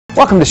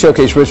Welcome to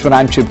Showcase Richmond.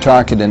 I'm Chip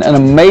Tarkington. An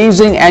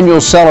amazing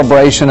annual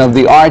celebration of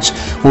the arts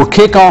will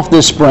kick off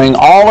this spring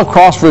all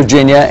across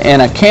Virginia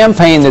in a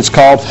campaign that's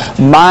called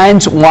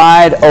Minds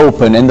Wide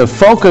Open. And the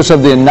focus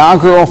of the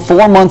inaugural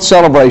 4-month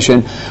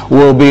celebration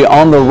will be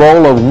on the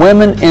role of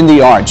women in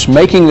the arts.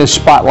 Making this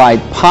spotlight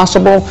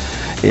possible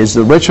is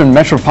the Richmond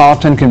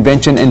Metropolitan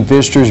Convention and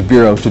Visitors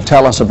Bureau. To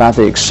tell us about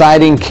the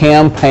exciting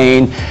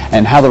campaign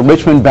and how the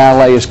Richmond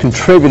Ballet is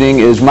contributing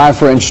is my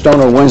friend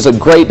Stoner Winslett.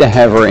 Great to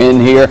have her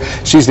in here.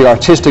 She's the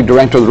artistic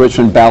director of the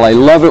Richmond Ballet.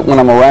 Love it when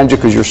I'm around you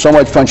because you're so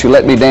much fun. She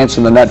let me dance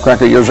in the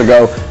Nutcracker years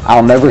ago.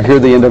 I'll never hear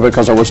the end of it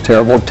because I was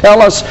terrible.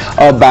 Tell us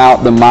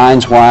about the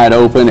Minds Wide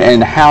Open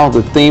and how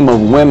the theme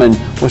of women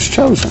was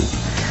chosen.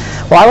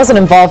 Well, I wasn't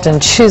involved in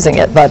choosing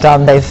it, but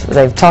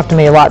they've talked to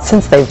me a lot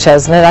since they've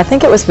chosen it. I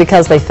think it was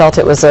because they felt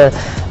it was a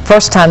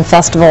first-time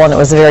festival and it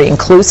was a very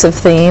inclusive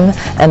theme,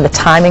 and the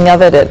timing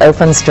of it, it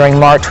opens during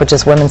March, which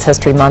is Women's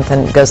History Month,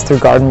 and goes through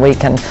Garden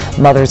Week and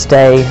Mother's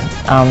Day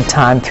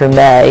time through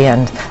May,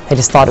 and they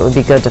just thought it would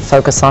be good to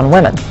focus on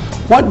women.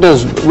 What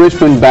does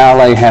Richmond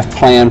Ballet have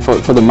planned for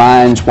the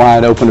Minds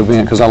Wide Open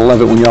event? Because I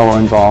love it when y'all are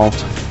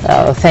involved.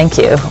 Oh, thank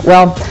you.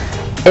 Well,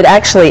 it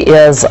actually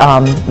is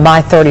my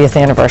 30th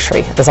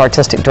anniversary as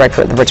artistic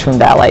director at the Richmond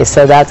Ballet,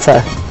 so that's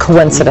a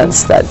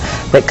coincidence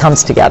that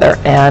comes together.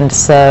 And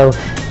so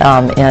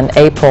in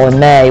April and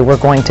May, we're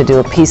going to do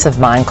a piece of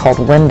mine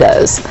called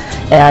Windows.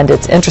 And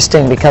it's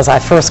interesting because I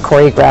first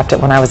choreographed it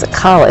when I was at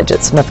college,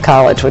 at Smith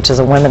College, which is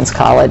a women's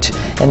college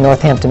in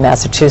Northampton,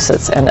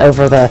 Massachusetts. And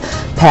over the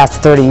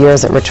past 30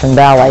 years at Richmond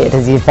Ballet, it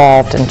has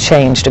evolved and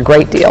changed a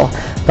great deal.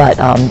 But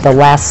the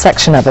last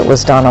section of it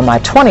was done on my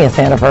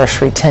 20th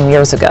anniversary 10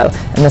 years ago,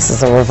 and this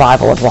is a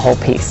revival of the whole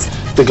piece.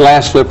 The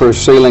glass slipper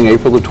ceiling,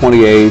 April the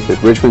 28th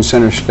at Richmond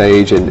Center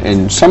Stage,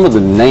 and some of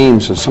the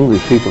names of some of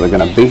these people that are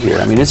going to be here.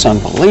 I mean, it's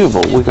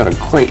unbelievable. We've got a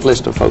great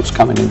list of folks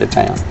coming into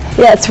town.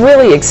 Yeah, it's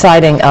really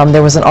exciting.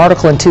 There was an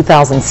article in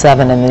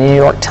 2007 in the New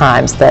York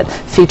Times that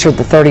featured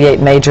the 38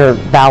 major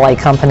ballet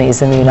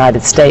companies in the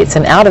United States,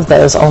 and out of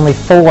those, only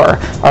 4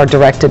 are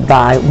directed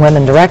by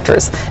women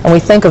directors. And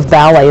we think of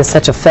ballet as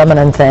such a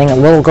feminine thing,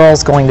 and little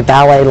girls going to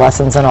ballet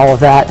lessons and all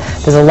of that.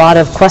 There's a lot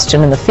of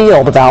question in the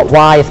field about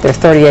why, if there are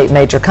 38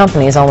 major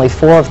companies, only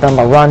 4 of them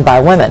are run by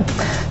women.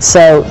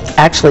 So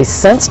actually,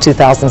 since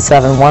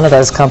 2007, one of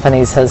those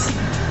companies has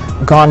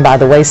gone by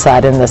the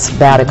wayside in this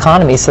bad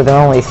economy, so there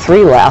are only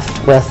 3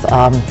 left with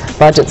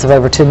budgets of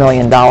over $2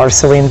 million.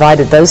 So we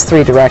invited those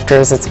 3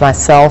 directors. It's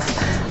myself,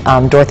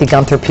 Dorothy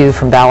Gunther-Pugh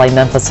from Ballet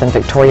Memphis, and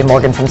Victoria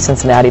Morgan from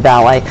Cincinnati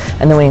Ballet.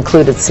 And then we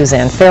included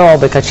Suzanne Farrell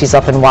because she's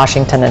up in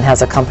Washington and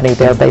has a company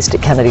there based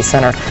at Kennedy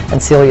Center,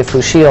 and Celia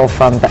Fouchiel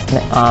from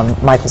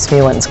Michael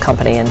Smulin's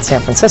company in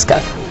San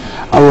Francisco.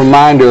 A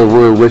reminder of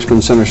where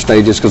Richmond Center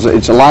Stage is, because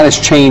a lot has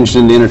changed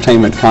in the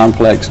entertainment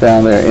complex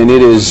down there, and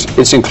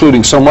it's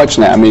including so much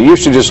now. I mean, it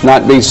used to just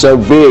not be so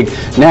big.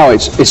 Now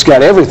it's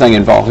got everything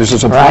involved. There's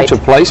just a bunch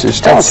of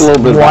places. Tell us a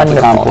little bit about the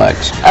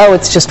complex. Oh,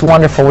 it's just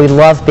wonderful. We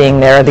love being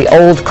there. The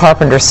old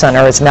Carpenter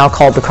Center is now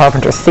called the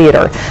Carpenter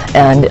Theater,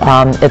 and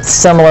it's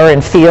similar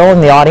in feel in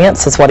the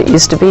audience as what it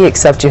used to be,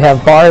 except you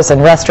have bars and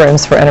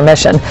restrooms for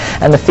intermission,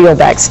 and the feel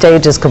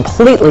backstage is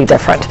completely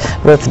different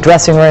with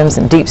dressing rooms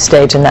and deep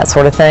stage and that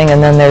sort of thing.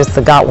 And then there's the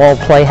Gottwald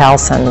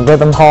Playhouse and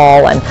Rhythm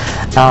Hall, and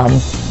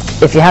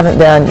if you haven't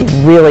been,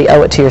 you really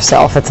owe it to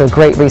yourself. It's a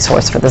great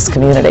resource for this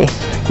community.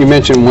 You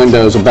mentioned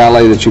Windows, a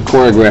ballet that you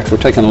choreographed. We're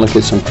taking a look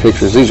at some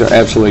pictures. These are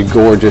absolutely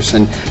gorgeous,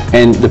 and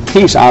the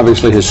piece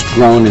obviously has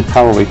grown and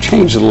probably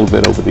changed a little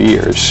bit over the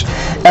years.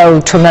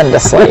 Oh,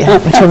 tremendously,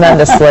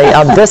 tremendously.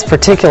 This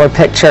particular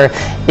picture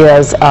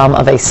is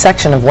of a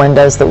section of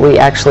Windows that we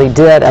actually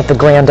did at the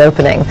grand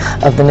opening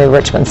of the new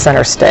Richmond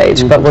Center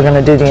Stage. But we're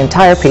going to do the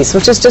entire piece,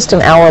 which is just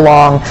an hour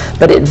long,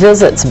 but it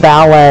visits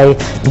ballet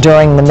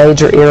during the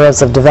major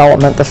eras of development.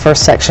 The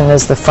first section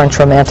is the French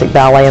Romantic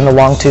Ballet in the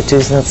long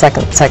tutus, and the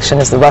second section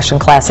is the Russian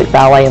Classic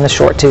Ballet in the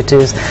short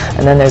tutus,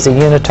 and then there's a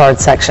unitard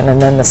section,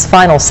 and then this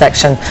final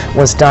section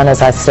was done,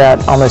 as I said,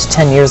 almost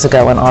 10 years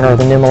ago in honor of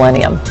the new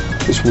millennium.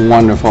 It's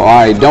wonderful. All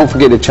right, don't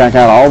forget to check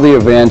out all the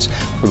events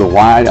for the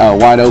wide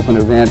open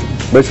event,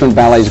 Richmond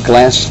Ballet's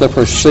glass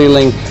slipper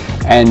ceiling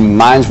and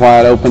Minds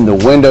Wide Open, the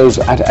windows.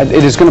 It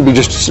is going to be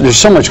there's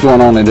so much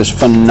going on. It is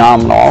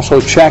phenomenal.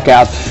 Also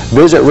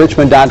visit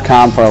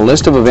richmond.com for a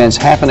list of events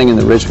happening in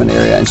the Richmond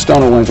area. And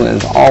Stoner Winslett,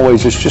 as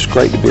always, it's just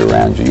great to be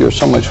around you. You're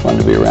so much fun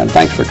to be around.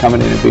 Thanks for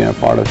coming in and being a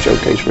part of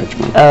Showcase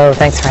Richmond. Oh,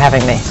 thanks for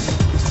having me.